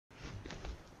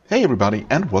Hey everybody,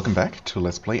 and welcome back to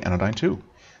Let's Play Anodyne 2.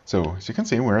 So, as you can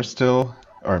see, we're still,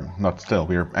 or not still,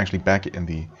 we're actually back in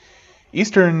the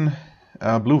eastern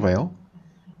Blue Vale,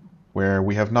 where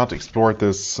we have not explored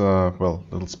this, well,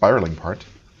 little spiraling part.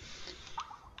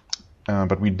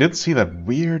 But we did see that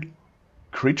weird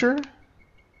creature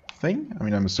thing. I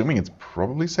mean, I'm assuming it's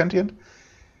probably sentient.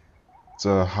 It's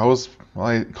a house, well,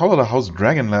 I called it a house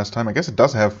dragon last time. I guess it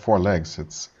does have 4 legs.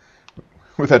 It's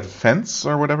with that fence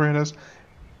or whatever it is.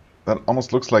 That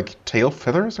almost looks like tail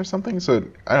feathers or something. So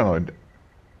I don't know. It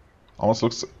almost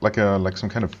looks like some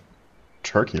kind of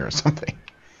turkey or something.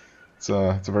 It's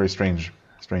a very strange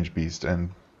beast, and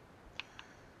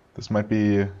this might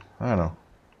be, I don't know.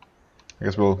 I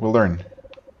guess we'll learn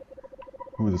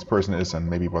who this person is and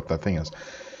maybe what that thing is.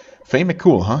 Faye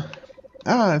McCool, huh?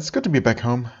 Ah, it's good to be back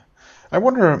home. I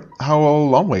wonder how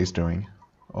old Longway is doing.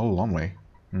 Oh, Longway.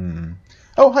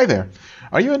 Oh, hi there.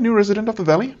 Are you a new resident of the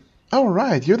valley? Oh,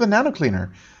 right, you're the nano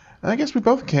cleaner. I guess we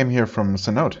both came here from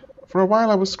Sanote. For a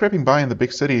while I was scraping by in the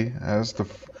big city as the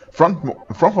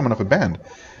frontwoman of a band.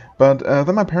 But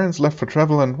then my parents left for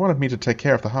travel and wanted me to take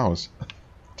care of the house.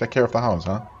 Take care of the house,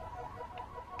 huh?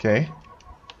 Okay.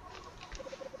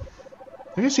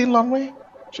 Have you seen Longway?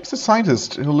 She's a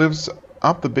scientist who lives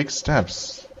up the big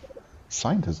steps.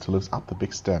 Scientist who lives up the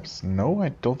big steps? No, I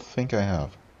don't think I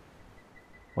have.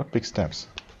 What big steps?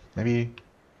 Maybe...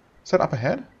 Is that up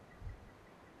ahead?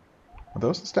 Are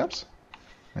those the steps?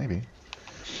 Maybe.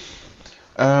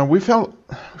 We fell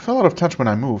out of touch when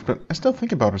I moved, but I still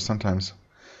think about her sometimes.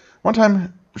 One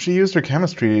time, she used her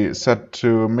chemistry set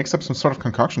to mix up some sort of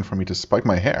concoction for me to spike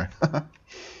my hair.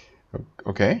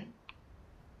 Okay.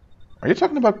 Are you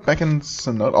talking about back in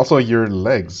Sanote? Also your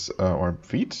legs, or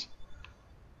feet?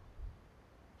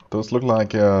 Those look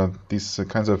like these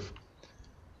kinds of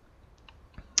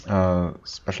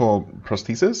special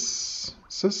prostheses?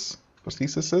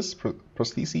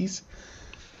 Prostheses?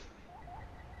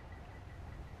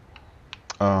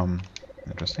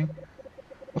 Interesting.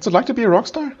 What's it like to be a rock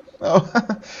star?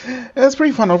 Oh, it's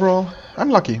pretty fun overall. I'm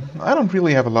lucky. I don't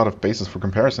really have a lot of basis for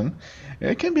comparison.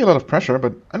 It can be a lot of pressure,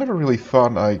 but I never really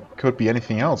thought I could be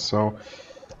anything else, so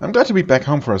I'm glad to be back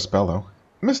home for a spell, though.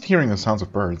 Missed hearing the sounds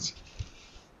of birds.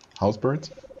 House birds?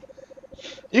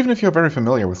 Even if you're very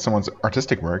familiar with someone's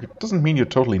artistic work, it doesn't mean you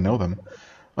totally know them.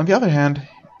 On the other hand,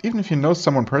 even if you know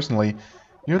someone personally,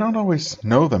 you don't always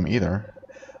know them either.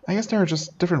 I guess there are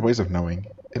just different ways of knowing.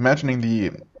 Imagining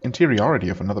the interiority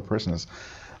of another person is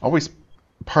always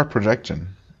part projection.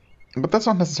 But that's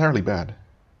not necessarily bad.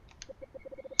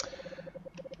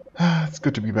 It's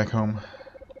good to be back home.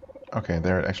 Okay,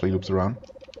 there it actually loops around.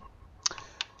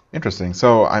 Interesting.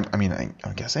 So, I'm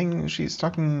guessing she's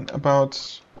talking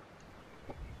about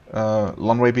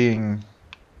Lonway being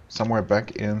somewhere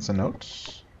back in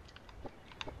Sanote.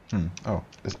 Oh,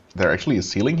 is there actually a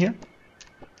ceiling here?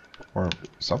 Or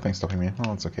something stopping me?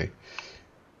 Oh, it's okay.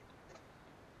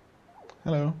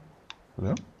 Hello?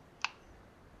 Hello?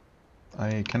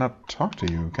 I cannot talk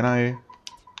to you. Can I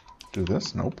do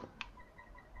this? Nope.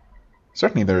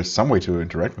 Certainly there is some way to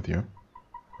interact with you.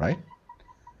 Right?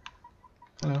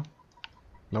 Hello?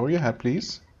 Lower your head,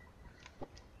 please.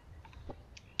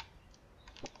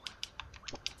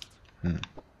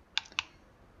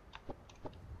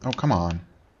 Oh, come on.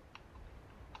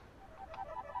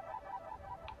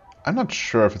 I'm not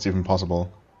sure if it's even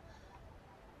possible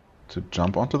to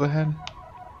jump onto the head.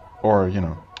 Or, you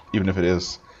know, even if it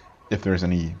is, if there's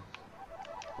any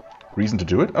reason to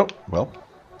do it. Oh, well,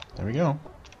 there we go.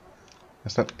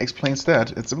 Guess that explains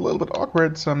that. It's a little bit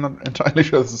awkward, so I'm not entirely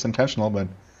sure this is intentional, but...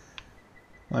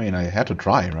 I mean, I had to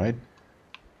try, right?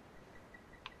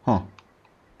 Huh.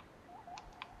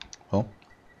 Well,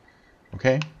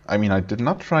 okay. I mean, I did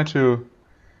not try to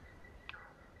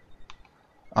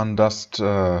undust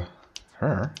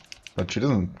her, but she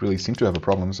doesn't really seem to have a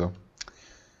problem, so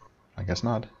I guess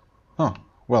not. Huh.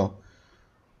 Well,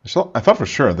 I thought for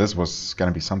sure this was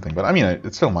gonna be something, but I mean,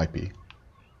 it still might be.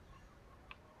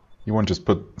 You won't just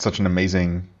put such an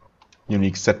amazing,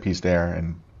 unique set piece there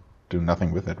and do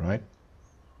nothing with it, right?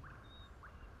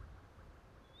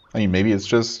 I mean, maybe it's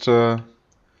just,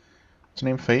 what's her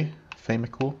name, Faye? Faye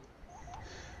McCool?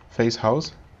 Faye's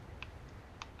house?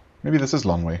 Maybe this is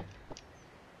Longway.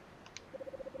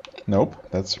 Nope,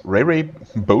 that's Ray Ray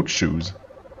Boat Shoes.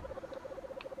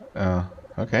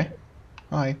 Okay.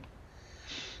 Hi.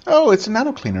 Oh, it's a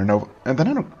nano cleaner, Nova. The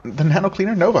nano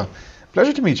cleaner Nova.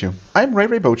 Pleasure to meet you. I'm Ray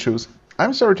Ray Boat Shoes.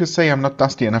 I'm sorry to say I'm not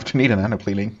dusty enough to need a nano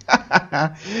cleaning.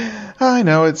 I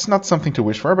know, it's not something to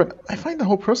wish for, but I find the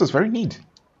whole process very neat.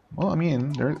 Well, I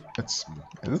mean,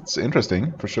 it's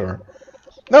interesting, for sure.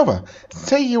 Nova,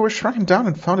 say you were shrunken down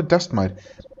and found a dust mite.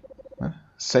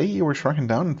 say you were shrunken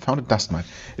down and found a dust mite.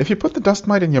 If you put the dust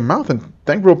mite in your mouth and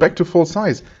then grow back to full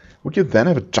size, would you then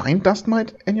have a giant dust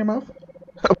mite in your mouth?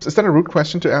 Is that a rude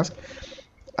question to ask?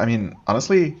 I mean,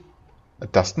 honestly, a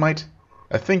dust mite?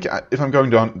 I think if I'm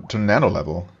going down to nano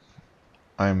level,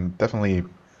 I'm definitely...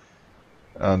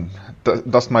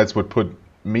 dust mites would put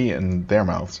me in their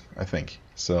mouths, I think.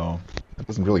 So, that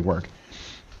doesn't really work.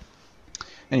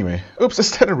 Anyway, oops,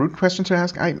 is that a rude question to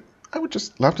ask? I would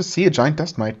just love to see a giant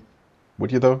dust mite.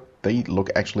 Would you, though? They look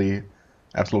actually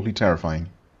absolutely terrifying.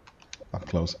 Up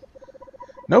close.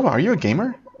 Nova, are you a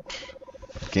gamer?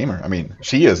 Gamer? I mean,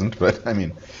 she isn't, but I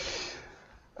mean...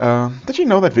 did you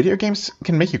know that video games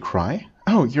can make you cry?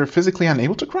 Oh, you're physically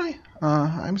unable to cry?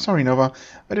 I'm sorry, Nova.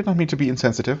 I did not mean to be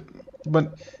insensitive.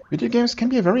 But video games can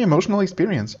be a very emotional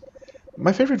experience.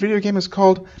 My favorite video game is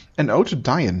called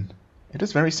Anodyne. It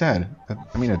is very sad.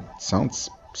 I mean, it sounds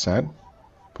sad,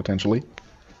 potentially.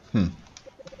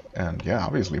 And yeah,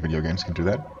 obviously video games can do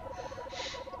that.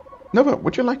 Nova,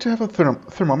 would you like to have a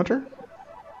thermometer?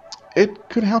 It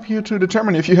could help you to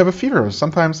determine if you have a fever.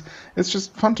 Sometimes it's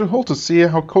just fun to hold to see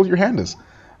how cold your hand is.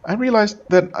 I realized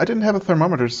that I didn't have a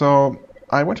thermometer, so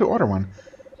I went to order one.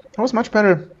 It was a much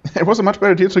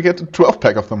better deal to get a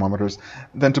 12-pack of thermometers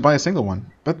than to buy a single one.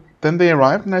 But then they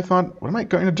arrived, and I thought, what am I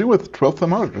going to do with 12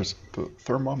 thermometers?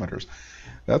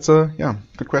 That's a, yeah,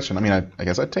 good question. I mean, I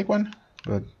guess I'd take one,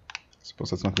 but I suppose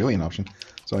that's not really an option.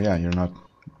 So yeah, you're not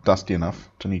dusty enough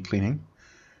to need cleaning.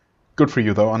 Good for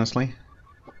you, though, honestly.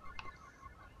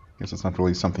 Guess it's not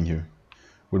really something you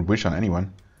would wish on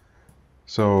anyone.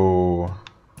 So,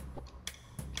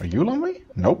 are you lonely?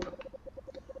 Nope.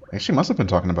 I actually must have been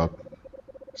talking about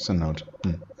Synode.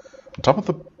 On top of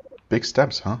the big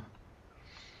steps, huh?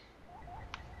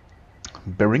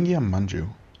 Beringia Manju.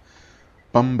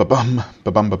 Bum ba bum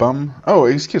ba bum ba bum. Oh,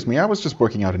 excuse me, I was just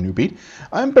working out a new beat.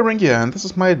 I'm Beringia, and this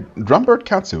is my drumbird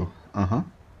Katsu.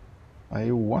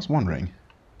 I was wondering.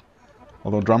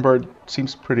 Although drumbird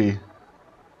seems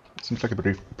like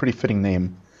a pretty fitting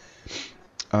name.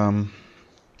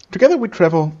 Together we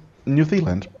travel New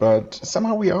Theland, but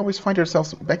somehow we always find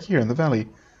ourselves back here in the valley.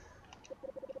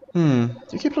 You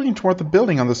keep looking toward the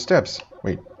building on the steps.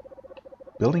 Wait.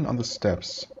 Building on the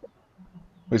steps.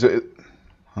 Wait, so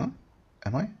huh?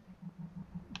 Am I?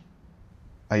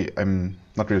 I'm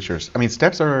not really sure. I mean,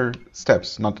 steps are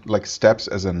steps, not like steps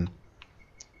as in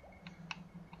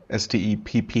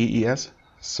S-T-E-P-P-E-S.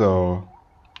 So,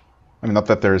 I mean, not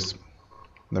that there's...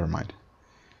 Never mind.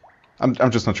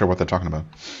 I'm just not sure what they're talking about.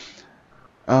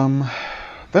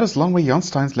 That is Lonway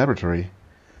Jonstein's laboratory.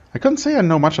 I couldn't say I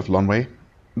know much of Lonway,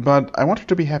 but I want her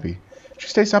to be happy. She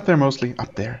stays up there mostly.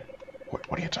 Up there?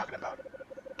 What are you talking about?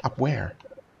 Up where?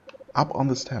 Up on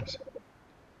the steps.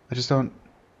 I just don't...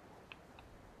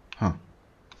 Huh.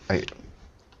 I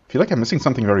feel like I'm missing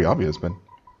something very obvious, but...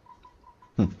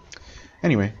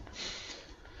 Anyway.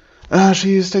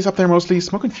 She stays up there mostly,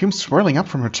 smoke and fumes swirling up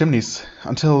from her chimneys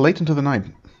until late into the night.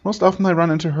 Most often I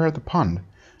run into her at the pond.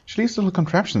 She leaves little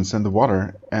contraptions in the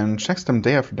water and checks them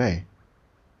day after day.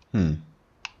 I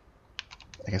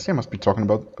guess I must be talking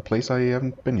about a place I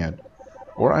haven't been yet.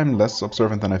 Or I'm less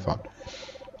observant than I thought.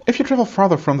 If you travel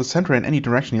farther from the center in any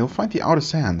direction, you'll find the outer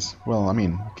sands. Well, I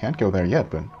mean, can't go there yet,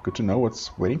 but good to know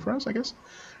what's waiting for us, I guess.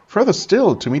 Further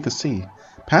still, to meet the sea.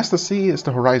 Past the sea is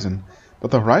the horizon,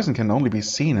 but the horizon can only be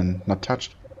seen and not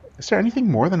touched. Is there anything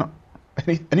more than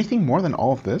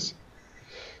all of this?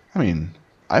 I mean,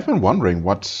 I've been wondering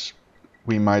what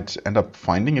we might end up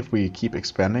finding if we keep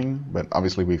expanding, but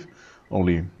obviously we've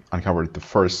only uncovered the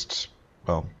first,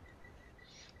 well,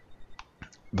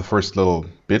 the first little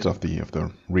bit of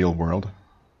the real world.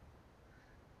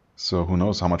 So who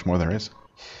knows how much more there is.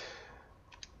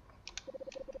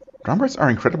 Drumbirds are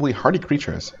incredibly hardy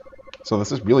creatures. So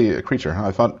this is really a creature,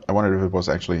 huh? I wondered if it was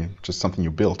actually just something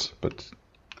you built, but...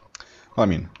 Well, I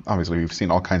mean, obviously we've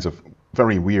seen all kinds of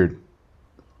very weird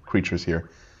creatures here.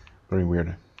 Very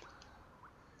weird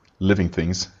living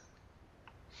things.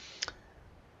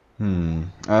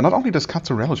 Not only does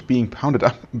Katsu relish being pounded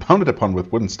upon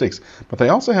with wooden sticks, but they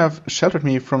also have sheltered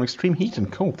me from extreme heat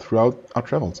and cold throughout our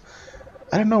travels.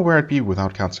 I don't know where I'd be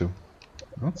without Katsu.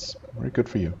 That's very good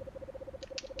for you.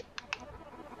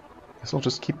 Guess I'll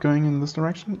just keep going in this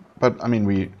direction. But, I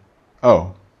mean,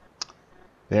 oh.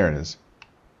 There it is.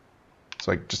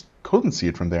 So I just couldn't see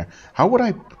it from there. How would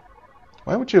I...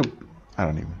 Why would you... I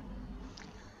don't even...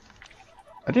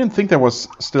 I didn't think there was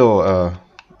still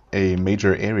a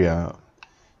major area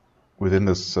within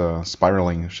this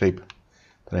spiraling shape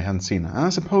that I hadn't seen. I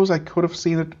suppose I could have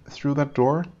seen it through that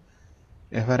door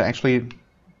if I'd actually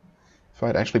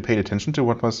paid attention to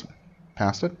what was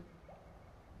past it.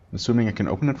 Assuming I can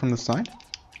open it from the side.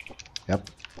 Yep.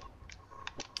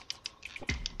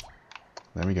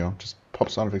 There we go. Just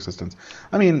pops out of existence.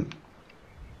 I mean,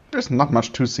 there's not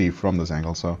much to see from this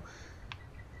angle, so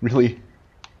really,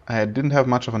 I didn't have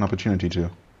much of an opportunity to,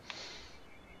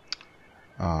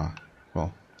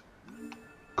 well,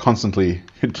 constantly,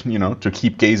 you know, to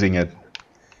keep gazing at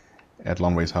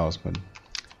Lonway's house. But,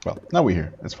 well, now we're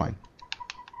here. It's fine.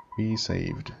 We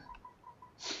saved.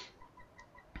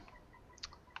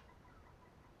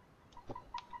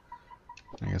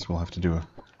 I guess we'll have to do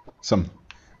some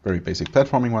very basic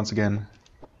platforming once again.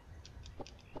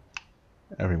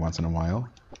 Every once in a while.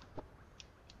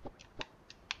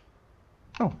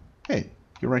 Oh, hey,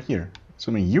 you're right here.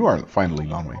 Assuming you are finally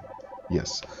Lonway.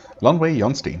 Yes, Lonway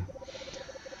Jonstein.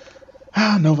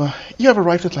 Ah, Nova, you have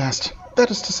arrived at last. That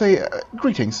is to say,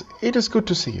 greetings. It is good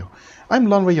to see you. I'm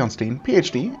Lonway Jonstein,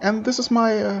 PhD, and this is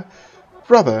my,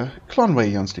 brother,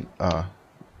 Clonway Jonstein.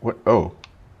 What? Oh.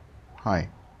 Hi,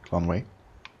 Clonway.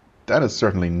 That is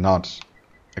certainly not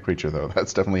a creature, though.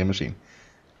 That's definitely a machine.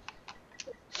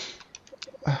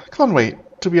 Clonway,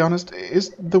 to be honest,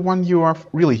 is the one you are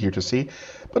really here to see,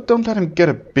 but don't let him get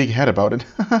a big head about it.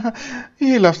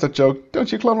 He loves that joke, don't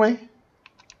you, Clonway?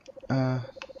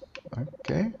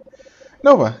 Okay.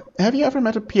 Nova, have you ever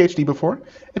met a PhD before?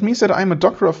 It means that I'm a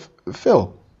Doctor of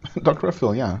Phil. Doctor of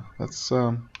Phil, yeah, that's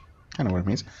kind of what it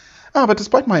means. Ah, but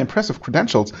despite my impressive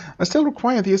credentials, I still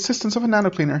require the assistance of a nano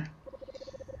cleaner.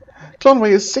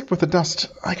 Clonway is sick with the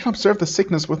dust. I can observe the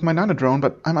sickness with my nanodrone,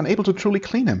 but I'm unable to truly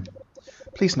clean him.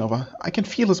 Please, Nova, I can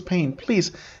feel his pain.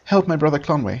 Please, help my brother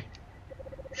Clonway.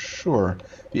 Sure.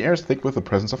 The air is thick with the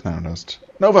presence of nanodust.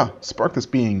 Nova, spark this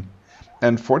being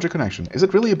and forge a connection. Is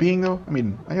it really a being, though? I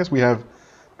mean, I guess we have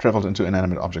traveled into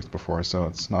inanimate objects before, so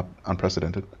it's not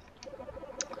unprecedented.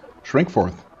 Shrink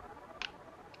forth.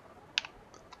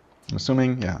 I'm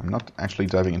assuming, yeah, I'm not actually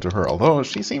diving into her, although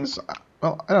she seems,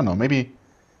 well, I don't know, maybe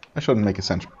I shouldn't make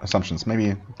assumptions.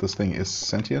 Maybe this thing is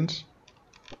sentient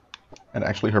and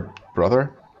actually her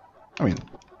brother. I mean,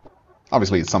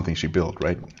 obviously it's something she built,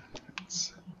 right?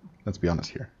 Let's be honest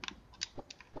here.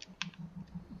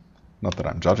 Not that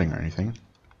I'm judging or anything.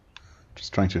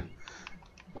 Just trying to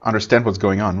understand what's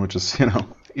going on, which is, you know,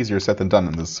 easier said than done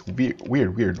in this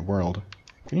weird world.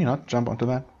 Can you not jump onto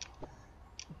that?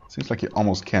 Seems like you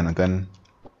almost can, and then...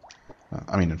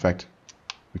 I mean, in fact,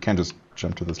 we can just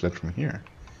jump to this ledge from here.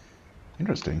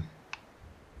 Interesting.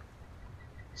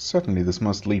 Certainly this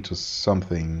must lead to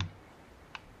something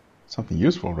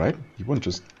useful, right? You wouldn't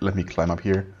just let me climb up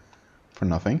here for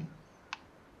nothing.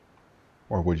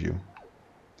 Or would you?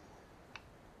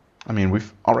 I mean,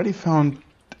 we've already found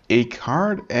a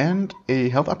card and a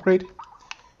health upgrade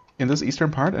in this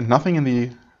eastern part, and nothing in the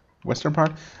western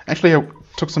part. Actually, I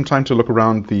took some time to look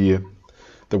around the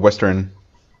western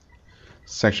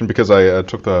section because I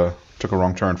took a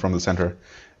wrong turn from the center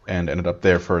and ended up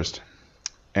there first.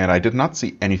 And I did not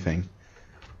see anything.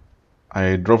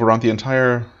 I drove around the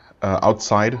entire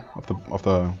outside of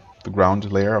the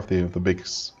ground layer of the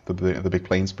big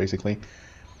plains, basically.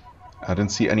 I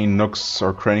didn't see any nooks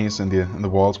or crannies in the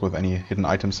walls with any hidden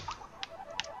items.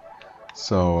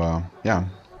 So yeah,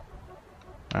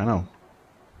 I don't know.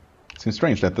 It seems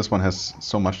strange that this one has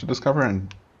so much to discover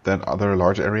and that other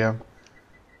large area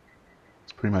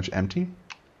is pretty much empty.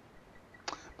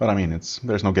 But I mean,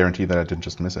 there's no guarantee that I didn't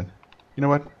just miss it. You know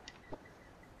what?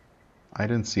 I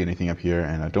didn't see anything up here,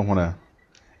 and I don't want to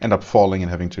end up falling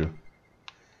and having to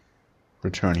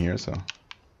return here, so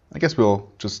I guess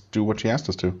we'll just do what she asked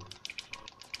us to.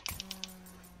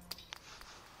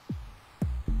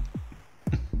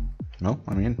 Well,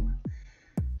 I mean,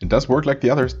 it does work like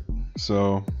the others,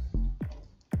 so...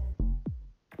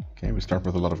 Okay, we start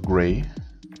with a lot of gray.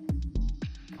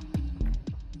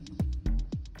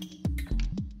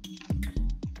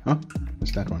 Huh?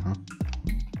 What's that one, huh?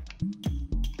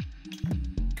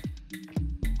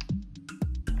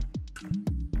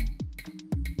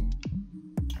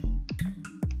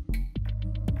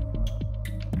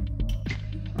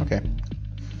 Okay.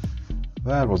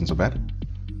 That wasn't so bad.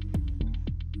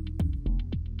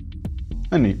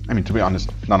 I mean, to be honest,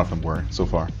 none of them were so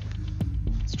far.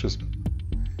 It's just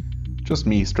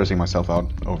me stressing myself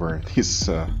out over these,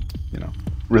 you know,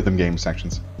 rhythm game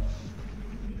sections.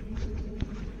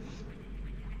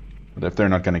 But if they're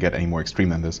not going to get any more extreme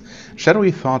than this.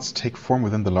 Shadowy thoughts take form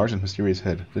within the large and mysterious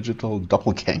head. Digital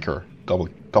doppelganger.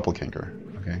 Doppelganger.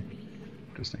 Okay.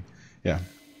 Interesting. Yeah.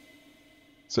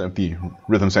 So if the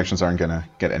rhythm sections aren't going to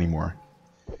get any more...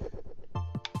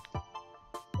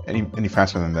 Any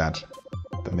faster than that,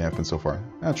 than they have been so far,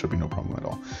 that should be no problem at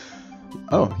all.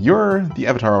 Oh, you're the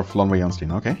avatar of Lonway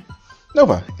Jonstein, okay.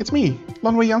 Nova, it's me,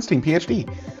 Lonway Jonstein,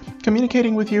 PhD.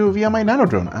 Communicating with you via my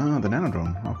nanodrone. Ah, the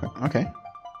nanodrone. Okay.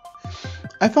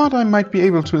 I thought I might be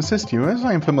able to assist you, as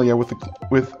I am familiar with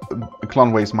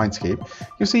Clonway's mindscape.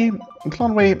 You see,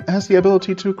 Clonway has the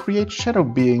ability to create shadow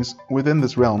beings within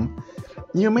this realm.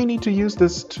 You may need to use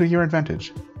this to your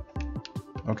advantage.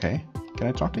 Okay. Can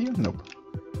I talk to you? Nope.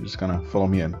 You're just gonna follow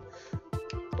me in.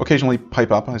 Occasionally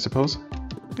pipe up, I suppose.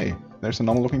 Hey, there's a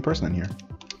normal-looking person in here.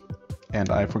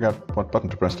 And I forgot what button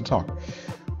to press to talk.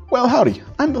 Well, howdy.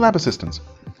 I'm the lab assistant.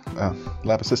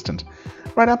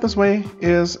 Right out this way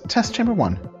is test chamber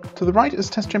 1. To the right is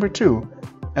test chamber 2.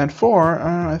 And 4,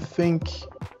 I think...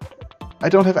 I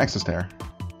don't have access there.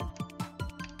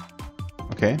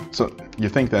 Okay, so you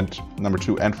think that number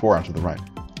 2 and 4 are to the right.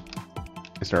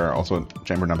 Is there also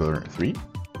chamber number 3?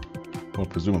 Well,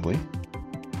 presumably.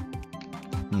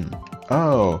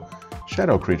 Oh,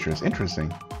 shadow creatures.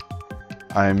 Interesting.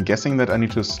 I'm guessing that I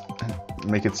need to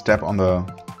make it step on the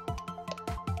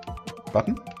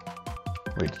button?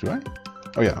 Wait, do I?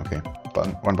 Oh yeah, okay.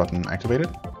 One button activated.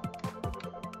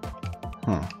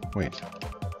 Huh, wait.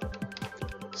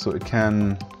 So it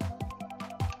can...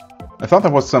 I thought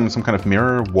that was some kind of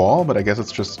mirror wall, but I guess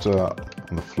it's just on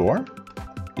the floor.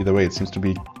 Either way, it seems to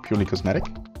be purely cosmetic.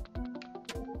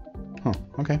 Huh,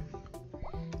 okay.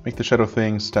 Make the shadow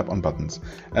thing step on buttons.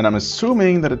 And I'm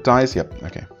assuming that it dies... Yep,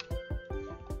 okay.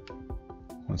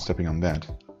 I'm stepping on that.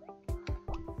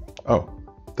 Oh,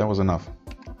 that was enough.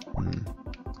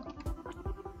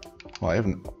 Well, I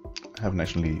haven't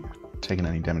actually taken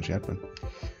any damage yet, but...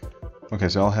 Okay,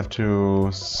 so I'll have to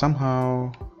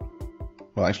somehow...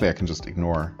 Well, actually I can just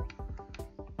ignore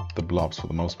the blobs for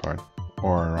the most part.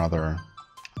 Or rather...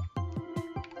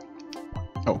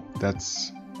 Oh,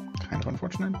 that's kind of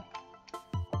unfortunate.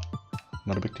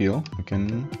 Not a big deal. We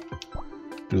can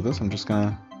do this. I'm just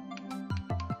gonna...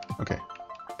 Okay,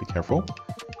 be careful.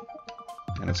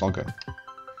 And it's all good.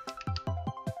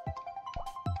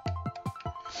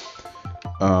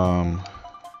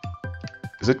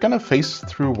 Is it gonna face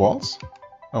through walls?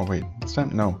 Oh wait, this time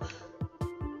no.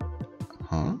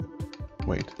 Huh?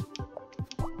 Wait.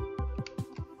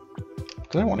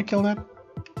 Did I want to kill that?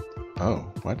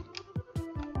 Oh, what?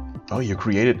 Oh, you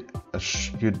created a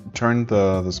you turned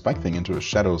the spike thing into a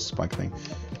shadow spike thing.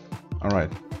 All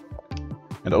right.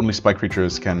 And only spike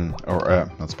creatures can, or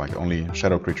not spike, only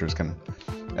shadow creatures can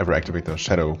ever activate those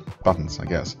shadow buttons, I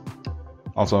guess.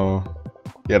 Also,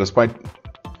 yeah, despite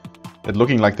it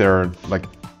looking like there are like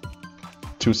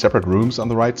 2 separate rooms on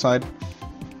the right side,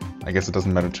 I guess it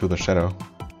doesn't matter to the shadow.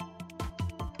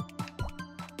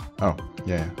 Oh,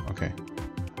 yeah, okay.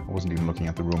 I wasn't even looking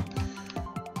at the room.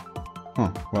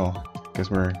 Huh, well,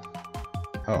 guess we're...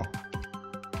 Oh.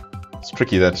 It's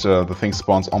tricky that the thing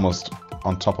spawns almost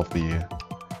on top of the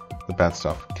bad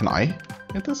stuff. Can I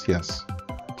hit this? Yes.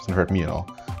 Doesn't hurt me at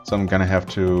all. So I'm gonna have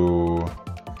to...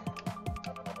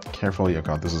 Carefully... Oh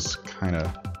god, this is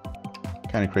kinda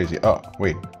crazy. Oh,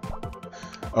 wait.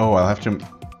 Oh, I'll have to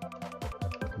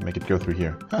make it go through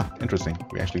here. Huh, interesting.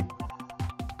 We actually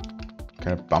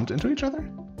kind of bumped into each other?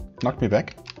 Knocked me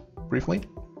back, briefly.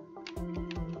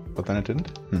 But then it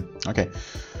didn't? Okay.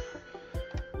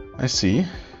 I see.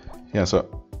 Yeah, so...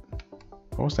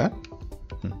 What was that?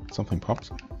 Something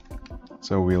popped.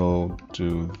 So we'll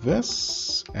do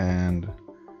this, and...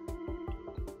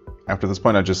 After this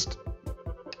point I just...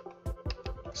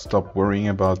 stop worrying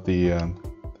about the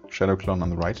shadow clone on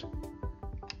the right.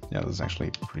 Yeah, this is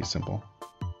actually pretty simple.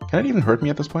 Can it even hurt me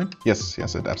at this point? Yes,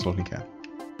 it absolutely can.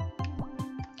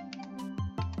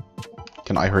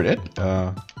 Can I hurt it?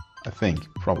 I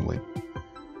think, probably.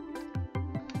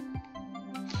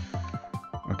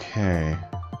 Okay.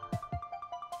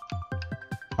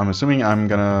 I'm assuming I'm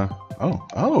gonna...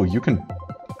 Oh, you can...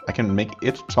 I can make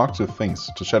it talk to things,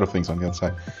 to shadow things on the other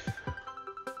side.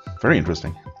 Very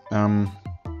interesting.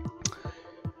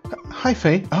 Hi,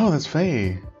 Faye. Oh, that's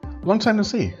Faye. Long time no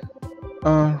see.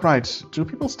 Right. Do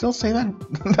people still say that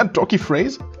that dorky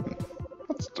phrase?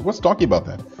 What's dorky about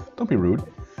that? Don't be rude.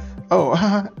 Oh,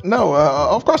 no,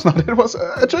 of course not. It was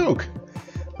a joke.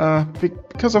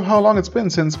 Because of how long it's been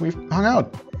since we've hung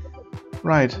out.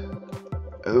 Right.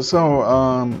 So,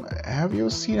 have you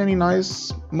seen any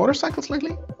nice motorcycles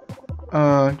lately?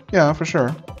 Yeah, for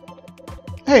sure.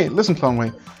 Hey, listen,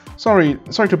 Clonway. Sorry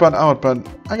to butt out, but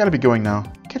I gotta be going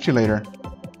now. Catch you later.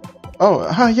 Oh,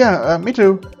 yeah, me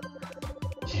too.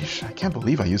 Yeesh, I can't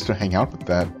believe I used to hang out with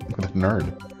that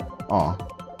nerd. Aw,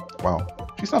 wow.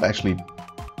 She's not actually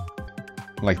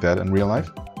like that in real life.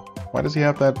 Why does he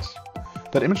have that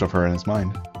image of her in his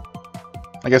mind?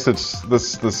 I guess it's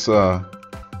this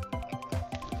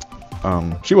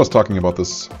she was talking about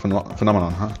this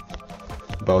phenomenon, huh?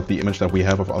 About the image that we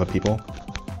have of other people.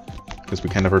 Because we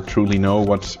can never truly know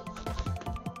what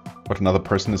another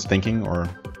person is thinking or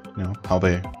you know,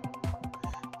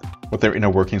 what their inner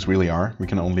workings really are. We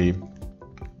can only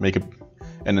make a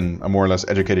more or less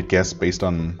educated guess based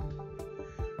on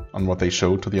what they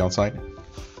show to the outside.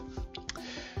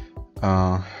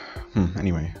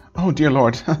 Anyway. Oh dear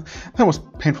lord, that was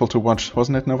painful to watch,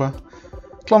 wasn't it, Nova?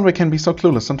 Clonway can be so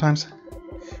clueless sometimes.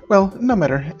 Well, no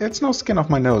matter, it's no skin off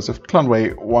my nose if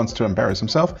Clonway wants to embarrass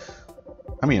himself.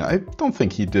 I mean, I don't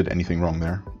think he did anything wrong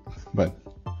there, but...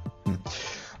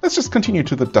 Let's just continue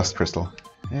to the dust crystal.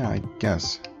 Yeah, I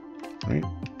guess. Can we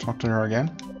talk to her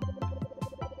again?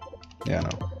 Yeah,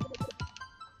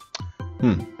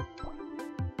 no.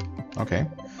 Okay.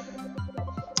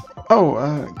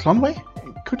 Oh, Clonway?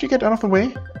 Could you get out of the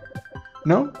way?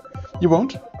 No? You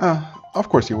won't? Of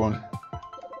course you won't.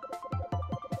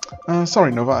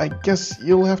 Sorry, Nova, I guess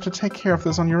you'll have to take care of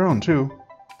this on your own, too.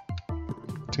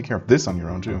 Take care of this on your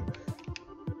own, too.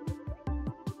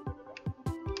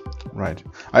 Right.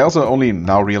 I also only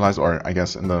now realize, or I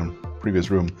guess in the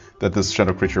previous room, that this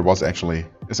shadow creature is actually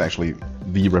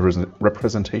the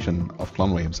representation of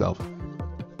Clonway himself.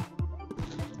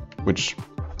 Which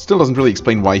still doesn't really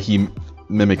explain why he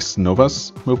mimics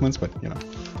Nova's movements, but, you know.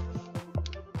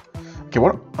 Okay,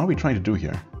 what are we trying to do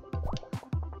here?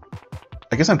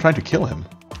 I guess I'm trying to kill him.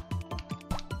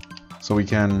 So we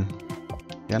can...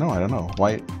 Yeah, no, I don't know.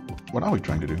 Why? What are we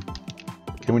trying to do?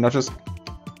 Can we not just...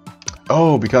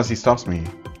 Oh, because he stops me.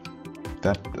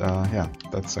 That, yeah,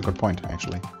 that's a good point,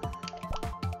 actually.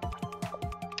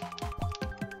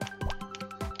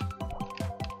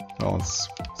 Well,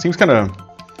 it seems kind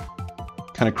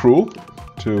of cruel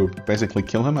to basically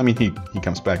kill him. I mean, he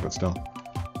comes back, but still.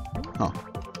 Oh.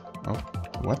 Oh,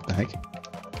 what the heck?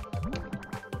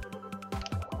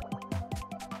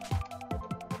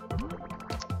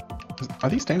 Are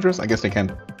these dangerous? I guess they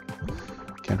can't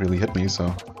really hit me,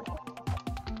 so...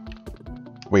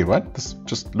 Wait, what? This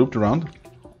just looped around?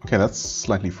 Okay, that's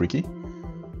slightly freaky.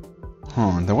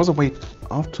 Huh, and there was a way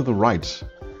off to the right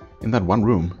in that one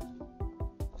room.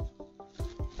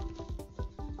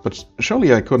 But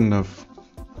surely I couldn't have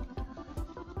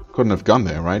gone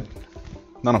there, right?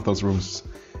 None of those rooms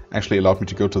actually allowed me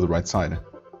to go to the right side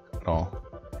at all.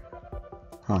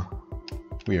 Huh.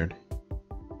 Weird.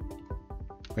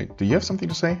 Wait, do you have something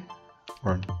to say?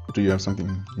 Or do you have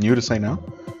something new to say now?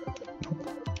 Nope,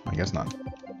 I guess not.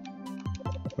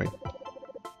 Wait.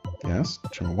 Yes,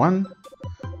 chamber 1.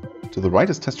 To the right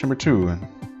is test chamber 2.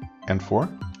 And 4.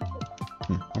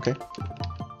 Okay.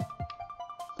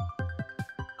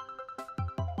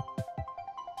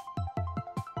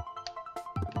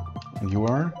 And you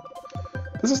are?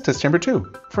 This is test chamber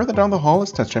 2. Further down the hall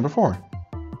is test chamber 4.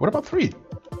 What about 3?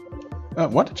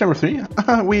 What? Chamber 3?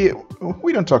 We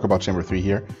don't talk about chamber 3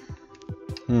 here.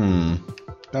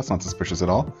 That's not suspicious at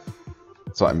all.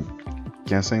 So I'm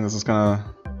guessing this is gonna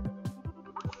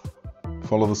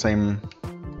follow the same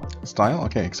style?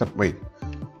 Okay, except, wait.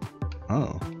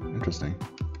 Oh, interesting.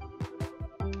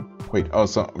 Wait, oh,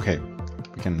 so, okay.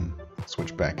 We can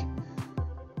switch back.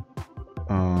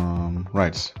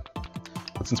 Right.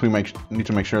 But since we need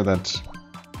to make sure that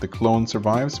the clone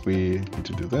survives, we need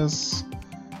to do this.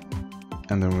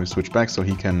 And then we switch back so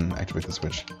he can activate the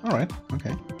switch. Alright,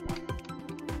 okay.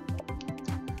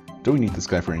 Do we need this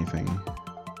guy for anything?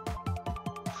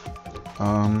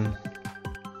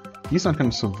 He's not going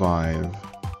to survive.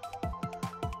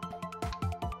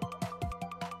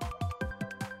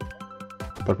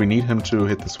 But we need him to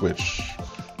hit the switch.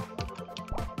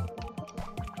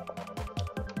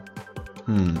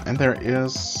 And there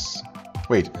is...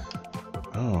 Wait.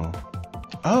 Oh.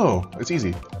 Oh, it's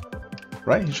easy.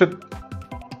 Right? He should...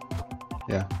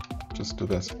 Yeah, just do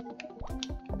this.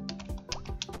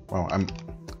 Wow, I'm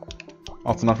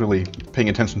also not really paying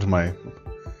attention to my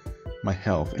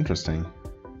health. Interesting.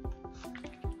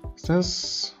 Is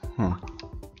this...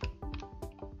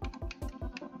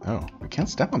 Oh, we can't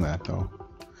step on that, though.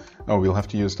 Oh, we'll have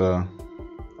to use the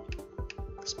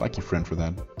spiky friend for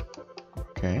that.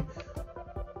 Okay.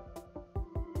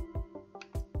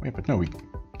 Wait, but no, we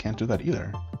can't do that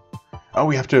either. Oh,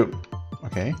 we have to...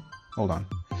 Okay, hold on.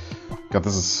 God,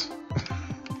 this is...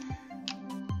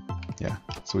 Yeah,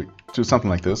 so we do something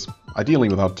like this. Ideally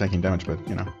without taking damage, but,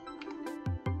 you know.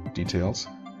 Details.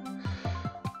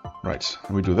 Right,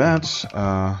 and we do that.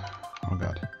 Oh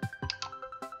god.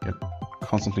 Get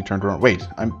constantly turned around. Wait,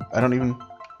 I don't even...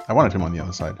 I wanted him on the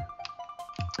other side.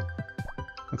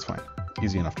 That's fine.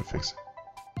 Easy enough to fix.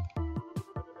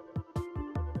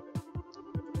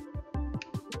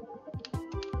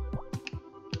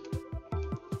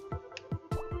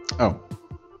 Oh,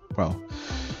 well,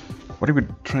 what are we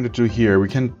trying to do here? We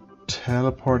can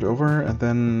teleport over and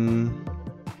then...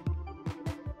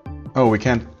 Oh, we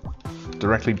can't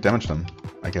directly damage them,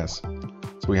 I guess.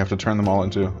 So we have to turn them all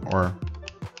into, or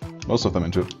most of them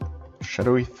into,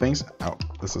 shadowy things. Oh,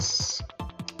 this is...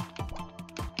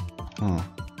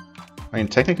 I mean,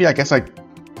 technically, I guess I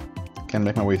can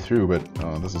make my way through,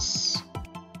 but this is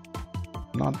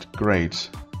not great.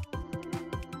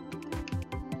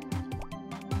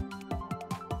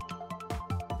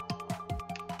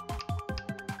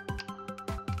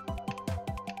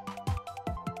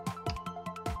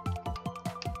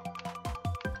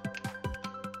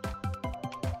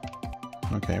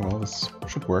 Okay, well, this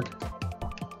should work.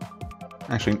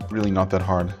 Actually, really not that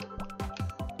hard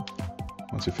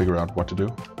once you figure out what to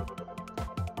do.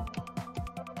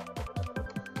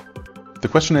 The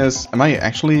question is, am I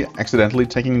actually accidentally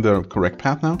taking the correct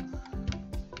path now?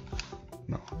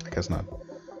 No, I guess not.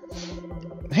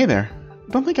 Hey there.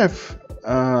 Don't think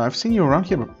I've seen you around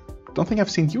here. But don't think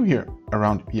I've seen you here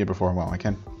around here before. Well, I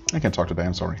can't talk today.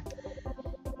 I'm sorry.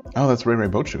 Oh, that's Ray Ray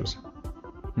Boat Shoes.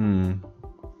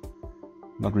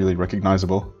 Not really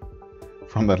recognizable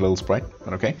from that little sprite,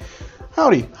 but okay.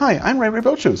 Howdy. Hi, I'm Ray Ray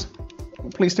Boat Shoes.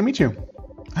 Pleased to meet you.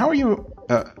 How are you?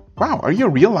 Wow, are you a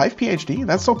real life PhD?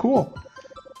 That's so cool.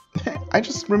 I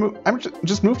just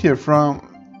moved here from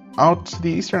out the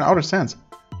Eastern Outer Sands.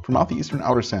 From out the Eastern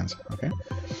Outer Sands, okay?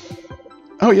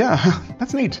 Oh yeah,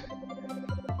 that's neat.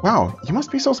 Wow, you must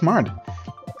be so smart.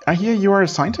 I hear you are a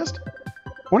scientist?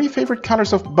 What are your favorite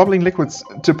colors of bubbling liquids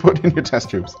to put in your test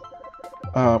tubes?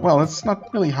 Well, that's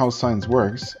not really how science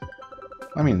works.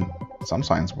 I mean, some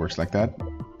science works like that.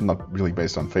 Not really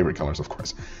based on favorite colors, of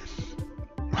course.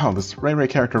 Wow, this Ray Ray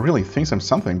character really thinks I'm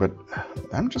something, but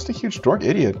I'm just a huge dork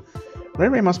idiot. Ray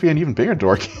Ray must be an even bigger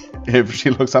dork if she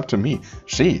looks up to me.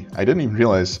 She. I didn't even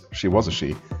realize she was a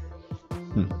she.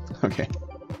 Okay.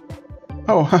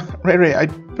 Oh, Ray Ray,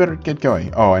 I'd better get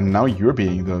going. Oh, and now you're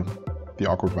being the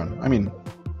awkward one. I mean,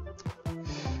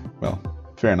 well,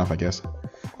 fair enough, I guess.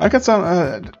 I've got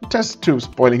some test tubes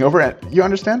boiling over. You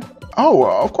understand? Oh,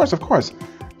 of course, of course.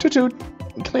 Toot toot.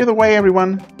 Clear the way,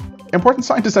 everyone. Important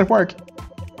scientists at work.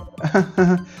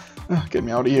 Get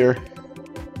me out of here.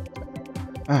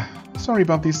 Sorry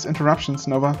about these interruptions,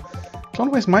 Nova.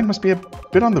 Clonway's mind must be a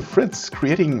bit on the fritz,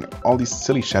 creating all these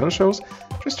silly shadow shows.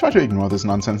 Just try to ignore this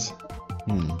nonsense.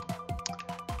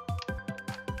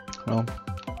 Well.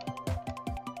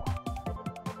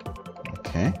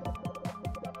 Okay.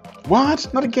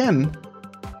 What? Not again?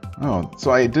 Oh,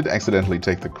 so I did accidentally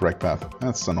take the correct path.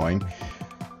 That's annoying.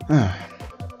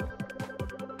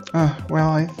 Well,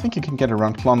 I think you can get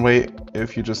around Clonway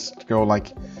if you just go,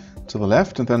 like, to the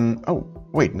left and then... Oh,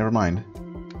 wait, never mind.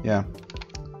 Yeah.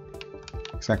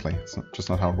 Exactly. It's just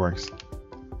not how it works.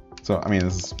 So, I mean,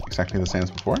 this is exactly the same as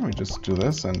before. We just do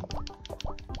this and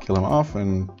kill him off,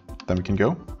 and then we can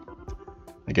go.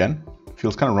 Again,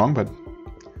 feels kind of wrong, but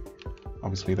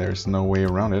obviously there's no way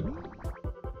around it.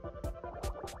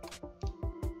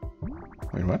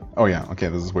 Wait, what? Oh yeah, okay,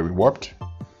 this is where we warped.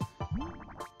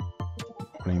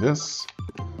 Opening this.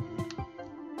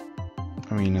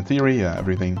 I mean, in theory, yeah,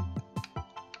 everything...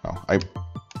 Oh, I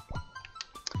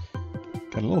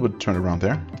got a little bit turned around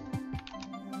there.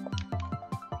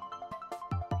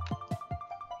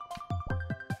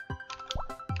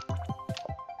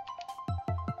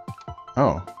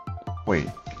 Oh, wait.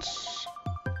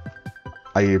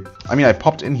 I mean, I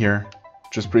popped in here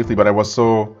just briefly, but I was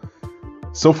so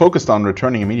focused on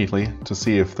returning immediately to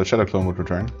see if the shadow clone would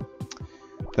return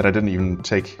that I didn't even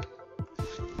take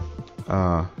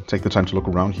the time to look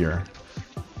around here.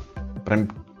 But I'm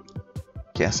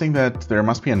guessing that there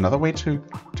must be another way to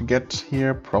get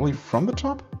here, probably from the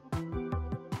top?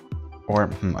 Or,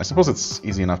 I suppose it's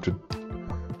easy enough to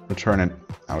return and...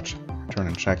 Ouch. Return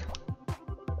and check.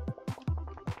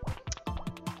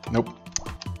 Nope.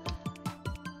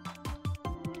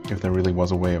 If there really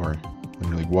was a way, or there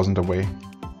really wasn't a way.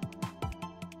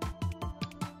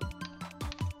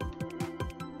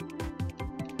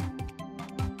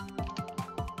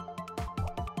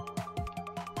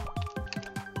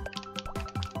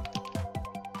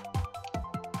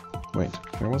 Wait,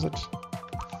 where was it?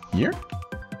 Here?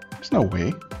 There's no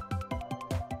way.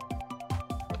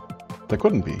 There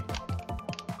couldn't be.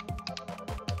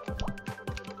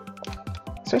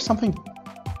 Is there something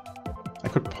I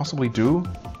could possibly do?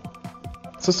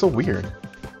 This is so weird.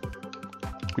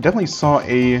 We definitely saw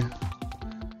an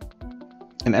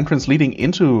entrance leading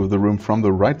into the room from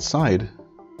the right side.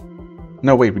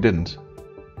 No, wait, we didn't.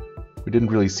 We didn't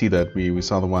really see that. We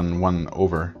saw the one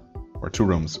over, or two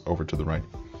rooms over to the right.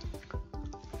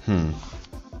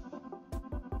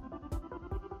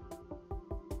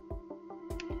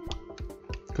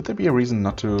 Could there be a reason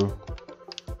not to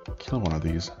kill one of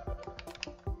these?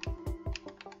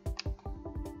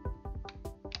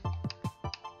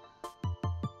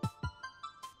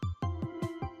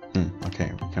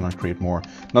 Okay, we cannot create more.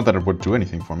 Not that it would do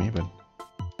anything for me, but...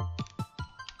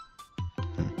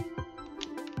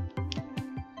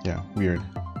 Yeah, weird.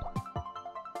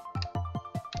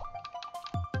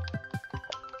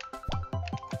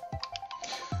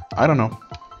 I don't know.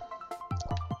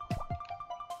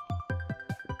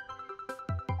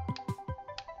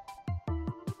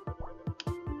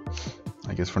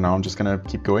 I guess for now I'm just gonna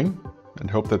keep going and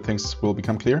hope that things will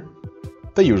become clear.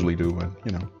 They usually do, but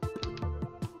you know.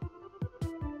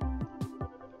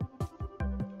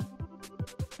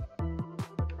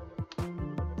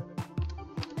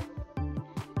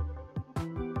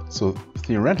 So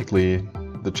theoretically,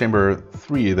 the chamber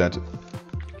 3 that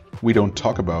we don't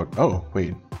talk about... Oh,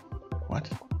 wait. What?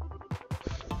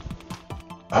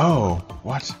 Oh,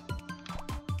 what?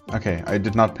 Okay, I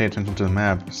did not pay attention to the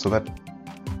map, so that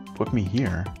put me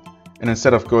here. And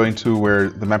instead of going to where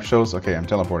the map shows, okay, I'm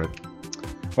teleported.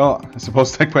 Well, I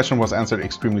suppose that question was answered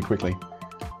extremely quickly.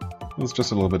 It was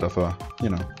just a little bit of a, you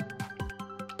know...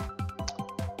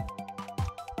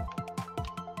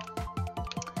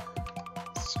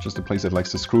 It's just a place that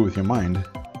likes to screw with your mind.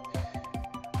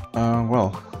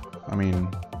 Well, I mean,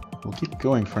 we'll keep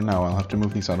going for now. I'll have to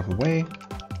move these out of the way.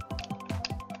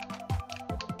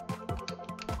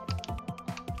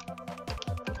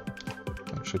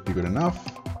 That should be good enough.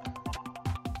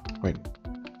 Wait.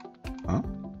 Huh?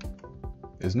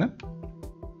 Isn't it?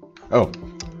 Oh,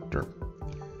 derp.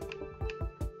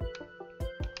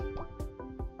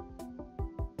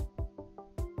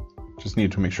 Just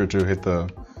need to make sure to hit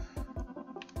the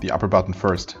upper button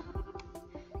first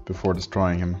before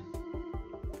destroying him.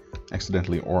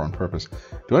 Accidentally or on purpose.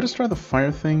 Do I destroy the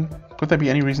fire thing? Could there be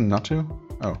any reason not to?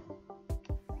 Oh.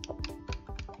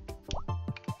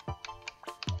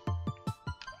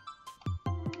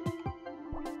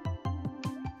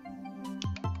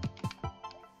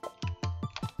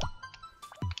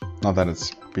 Not that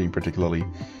it's being particularly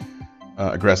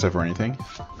aggressive or anything.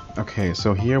 Okay,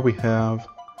 so here we have...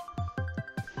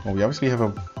 Well, we obviously have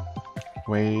a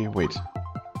way... Wait.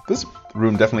 This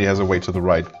room definitely has a way to the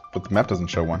right, but the map doesn't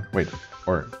show one. Wait,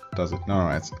 or does it? No,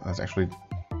 that's actually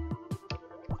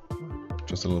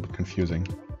just a little bit confusing.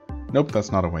 Nope,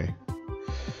 that's not a way.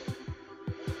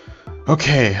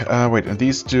 Okay, wait, and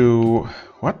these do...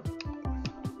 What?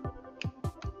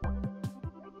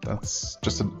 That's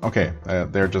just a... Okay,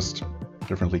 they're just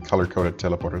differently color-coded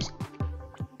teleporters.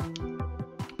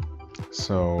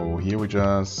 So here we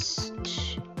just...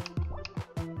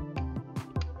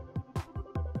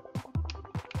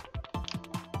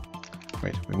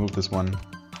 Wait, we move this one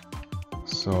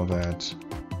so that...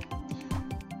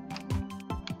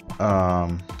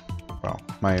 well,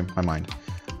 my mind.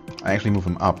 I actually move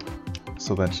him up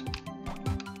so that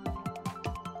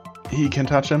he can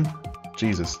touch him.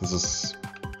 Jesus, this is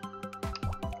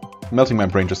melting my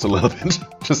brain just a little bit.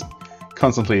 Just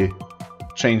constantly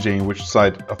changing which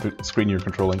side of the screen you're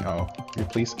controlling. Oh, here,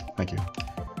 please? Thank you.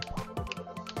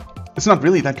 It's not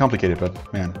really that complicated,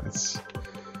 but man, it's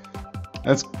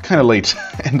kind of late,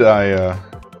 and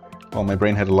well, my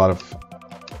brain had a lot of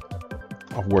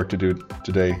work to do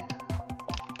today.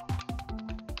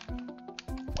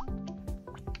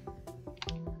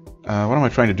 What am I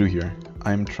trying to do here?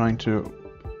 I'm trying to...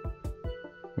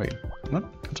 Wait, I'm not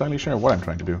entirely sure what I'm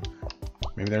trying to do.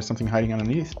 Maybe there's something hiding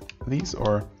underneath these,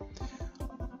 or...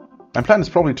 My plan is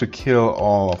probably to kill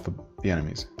all of the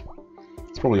enemies.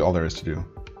 It's probably all there is to do.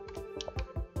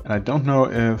 And I don't know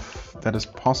if that is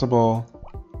possible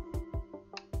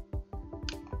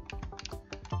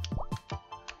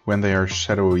when they are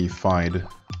shadowy-fied.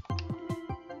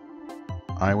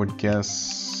 I would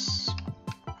guess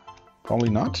probably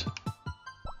not.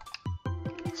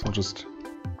 So I'll just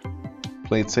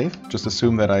play it safe. Just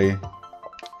assume that I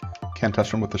can't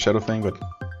touch them with the shadow thing, but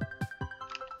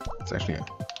it's actually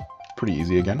pretty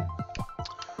easy again.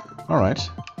 Alright,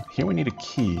 here we need a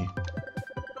key.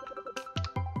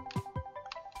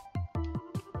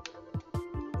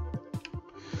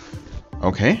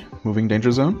 Okay, moving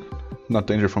danger zone. Not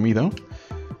danger for me though.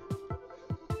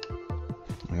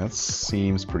 That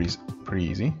seems pretty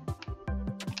easy.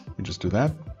 We just do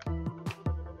that.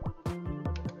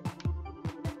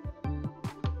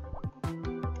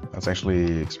 That's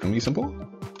actually extremely simple.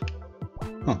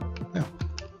 Huh, yeah.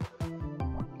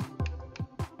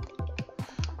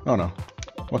 Oh no.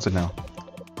 What's it now?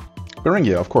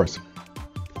 Beringia, of course.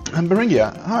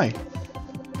 Beringia, hi.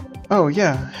 Oh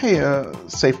yeah, hey,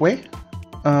 Safeway.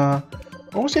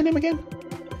 What was your name again?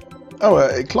 Oh,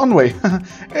 Clonway.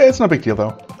 It's no big deal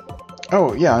though.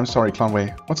 Oh yeah, I'm sorry,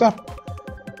 Clonway. What's up?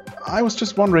 I was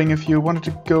just wondering if you wanted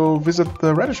to go visit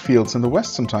the radish fields in the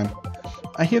west sometime.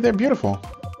 I hear they're beautiful.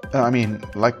 I mean,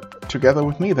 like, together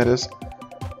with me, that is.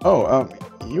 Oh,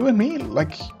 you and me?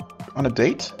 Like, on a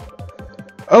date?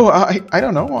 Oh, I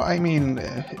don't know. I mean,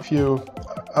 if you...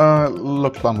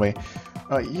 look, Clonway.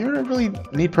 You're a really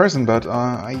neat person, but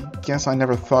I guess I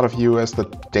never thought of you as the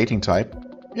dating type.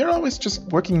 You're always just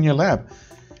working in your lab.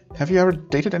 Have you ever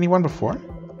dated anyone before?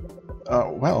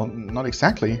 Well, not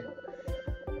exactly.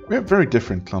 We're very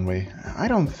different, Clonway. I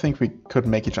don't think we could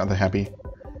make each other happy.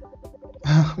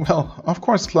 Well, of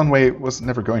course Clonway was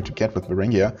never going to get with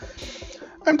Varengia.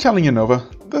 I'm telling you, Nova,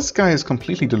 this guy is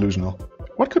completely delusional.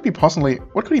 What could he possibly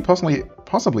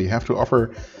have to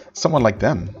offer someone like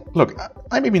them? Look,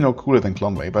 I may be no cooler than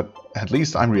Clonway, but at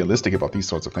least I'm realistic about these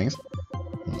sorts of things.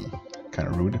 Kind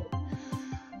of rude.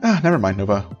 Never mind,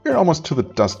 Nova. We're almost to the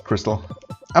dust crystal.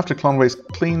 After Clonway's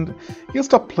cleaned, he'll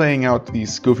stop playing out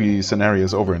these goofy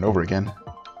scenarios over and over again.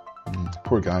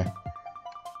 Poor guy.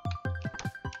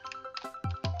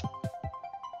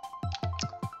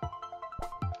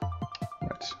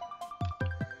 Right.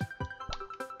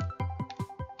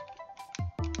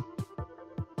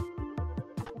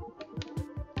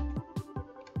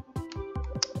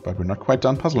 But we're not quite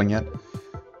done puzzling yet.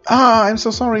 Ah, I'm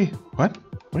so sorry. What?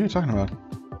 What are you talking about?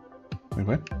 Wait,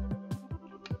 what?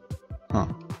 Huh.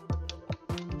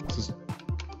 This is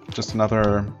just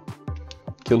another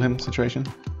kill him situation,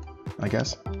 I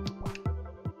guess.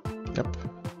 Yep.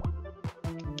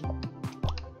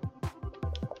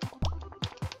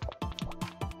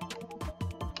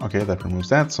 Okay, that removes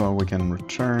that, so we can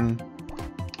return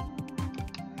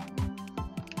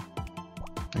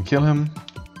and kill him.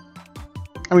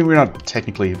 I mean, we're not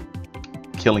technically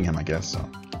killing him, I guess, so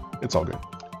it's all good.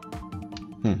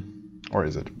 Or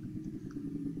is it?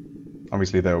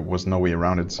 Obviously there was no way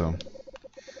around it, so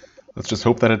let's just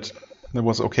hope that it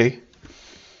was okay.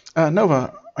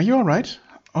 Nova, are you alright?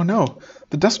 Oh no,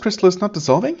 the dust crystal is not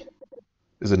dissolving?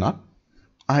 Is it not?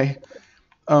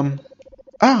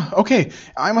 Okay,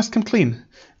 I must come clean.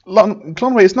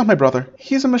 Clonway is not my brother.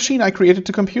 He's a machine I created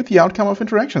to compute the outcome of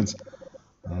interactions.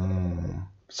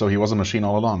 So he was a machine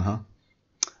all along, huh?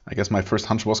 I guess my first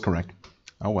hunch was correct.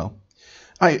 Oh well.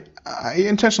 I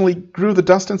intentionally grew the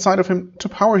dust inside of him to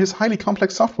power his highly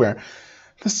complex software.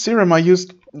 The serum I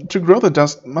used to grow the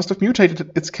dust must have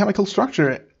mutated its chemical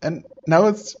structure, and now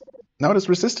it is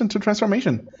resistant to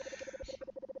transformation.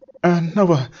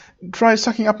 Nova, try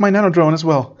sucking up my nanodrone as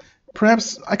well.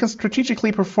 Perhaps I can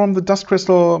strategically perforate the dust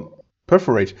crystal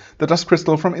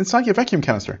from inside your vacuum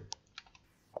canister.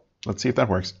 Let's see if that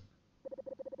works.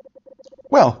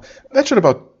 Well, that should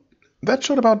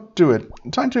about do it.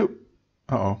 Time to...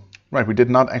 Uh-oh. Right, we did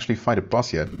not actually fight a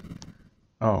boss yet.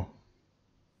 Oh.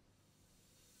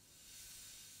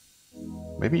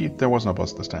 Maybe there was no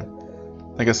boss this time.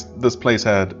 I guess this place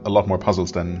had a lot more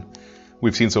puzzles than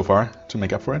we've seen so far to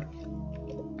make up for it.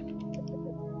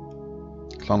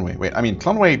 Clonway. Wait, I mean,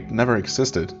 Clonway never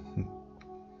existed.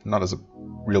 Not as a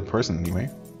real person, anyway.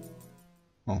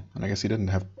 Oh, and I guess he didn't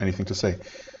have anything to say.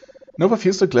 Nova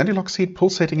feels the Glendilock seed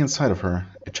pulsating inside of her.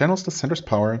 It channels the center's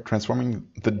power, transforming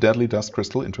the deadly dust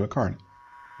crystal into a card.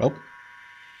 Well,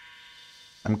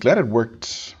 I'm glad it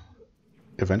worked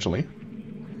eventually.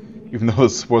 Even though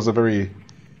this was a very,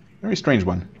 very strange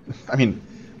one. I mean,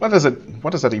 what does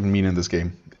that even mean in this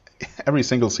game? Every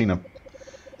single scene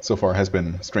so far has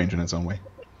been strange in its own way.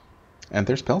 And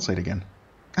there's Palisade again.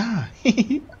 I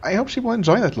hope she will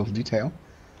enjoy that little detail.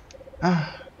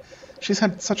 She's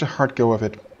had such a hard go of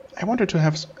it. I want her to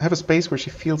have a space where she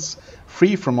feels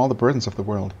free from all the burdens of the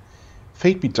world.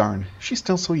 Fate be darned, she's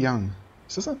still so young.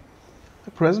 Is this a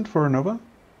present for Nova?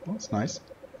 Well, that's nice.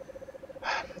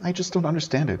 I just don't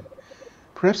understand it.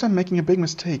 Perhaps I'm making a big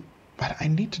mistake, but I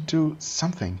need to do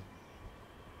something.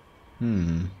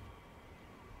 There's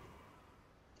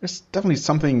definitely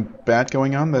something bad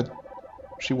going on that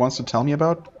she wants to tell me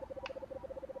about.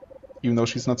 Even though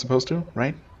she's not supposed to,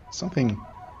 right? Something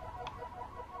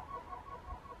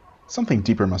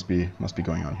deeper must be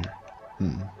going on here.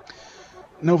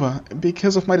 Nova,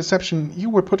 because of my deception, you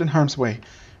were put in harm's way.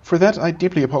 For that, I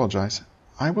deeply apologize.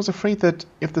 I was afraid that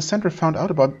if the Center found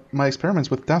out about my experiments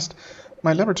with dust,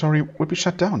 my laboratory would be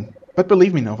shut down. But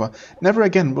believe me, Nova, never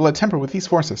again will I tamper with these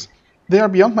forces. They are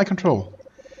beyond my control.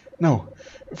 No,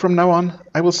 from now on,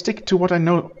 I will stick to what I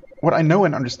know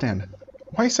and understand.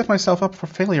 Why set myself up for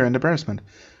failure and embarrassment?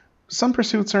 Some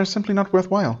pursuits are simply not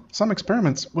worthwhile. Some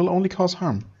experiments will only cause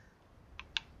harm.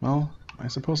 Well, I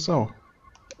suppose so.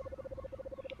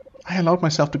 I allowed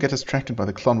myself to get distracted by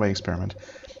the Clonway experiment.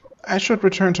 I should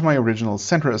return to my original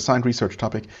center-assigned research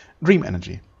topic, dream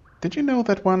energy. Did you know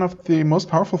that one of the most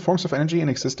powerful forms of energy in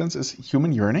existence is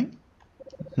human yearning?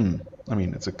 I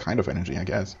mean, it's a kind of energy, I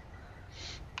guess.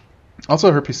 Also,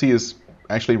 her PC is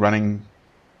actually running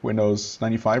Windows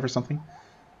 95 or something.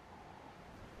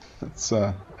 That's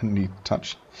a neat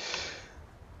touch.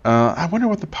 I wonder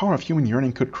what the power of human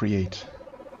yearning could create.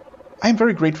 I am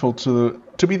very grateful to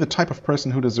be the type of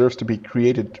person who deserves to be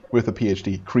created with a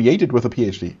PhD. Created with a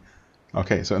PhD.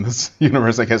 Okay, so in this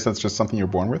universe, I guess that's just something you're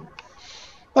born with.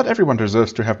 Not everyone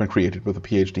deserves to have been created with a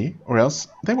PhD, or else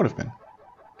they would have been.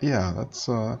 Yeah,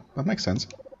 that makes sense.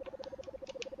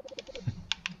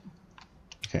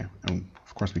 Okay, and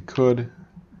of course we could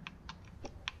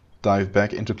dive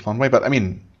back into Clonway, but I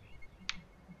mean,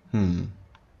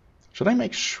 should I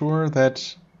make sure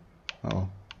that... Oh,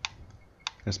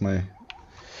 there's my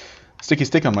sticky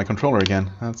stick on my controller again.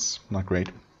 That's not great.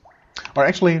 Or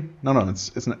actually, no,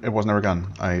 it was never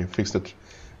gone. I fixed it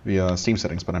via Steam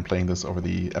settings, but I'm playing this over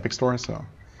the Epic Store, so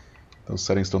those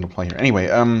settings don't apply here. Anyway,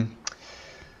 I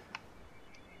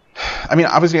mean,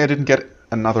 obviously I didn't get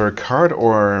another card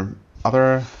or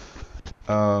other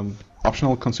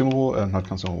optional consumable, not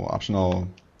consumable, optional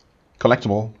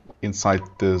collectible inside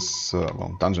this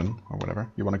well, dungeon, or whatever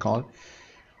you want to call it.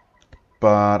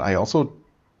 But I also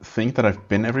think that I've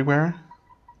been everywhere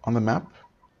on the map.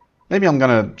 Maybe I'm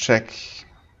gonna check,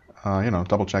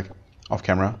 double check off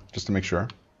camera, just to make sure.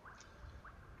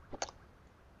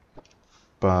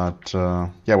 But,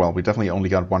 yeah, well, we definitely only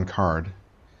got one card.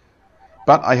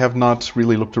 But I have not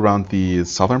really looked around the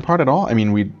southern part at all. I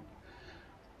mean,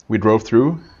 we drove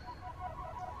through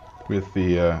with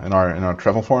the in our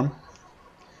travel form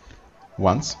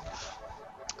once.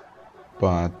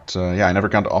 But, yeah, I never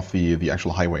got off the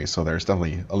actual highway, so there's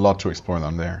definitely a lot to explore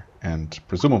down there. And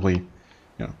presumably,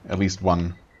 at least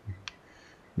one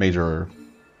major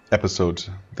episode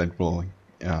that will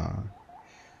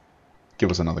give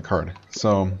us another card.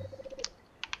 So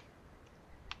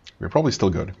we're probably still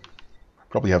good.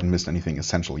 Probably haven't missed anything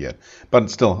essential yet.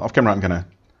 But still, off camera, I'm gonna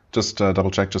just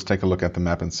double check, just take a look at the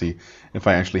map and see if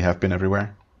I actually have been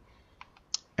everywhere.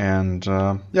 And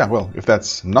yeah, well, if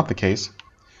that's not the case,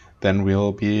 then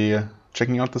we'll be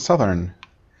checking out the southern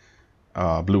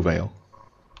Blue Veil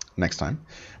next time.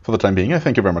 For the time being, I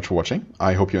thank you very much for watching.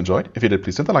 I hope you enjoyed. If you did,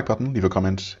 please hit the like button, leave a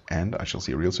comment, and I shall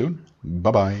see you real soon.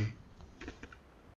 Bye-bye.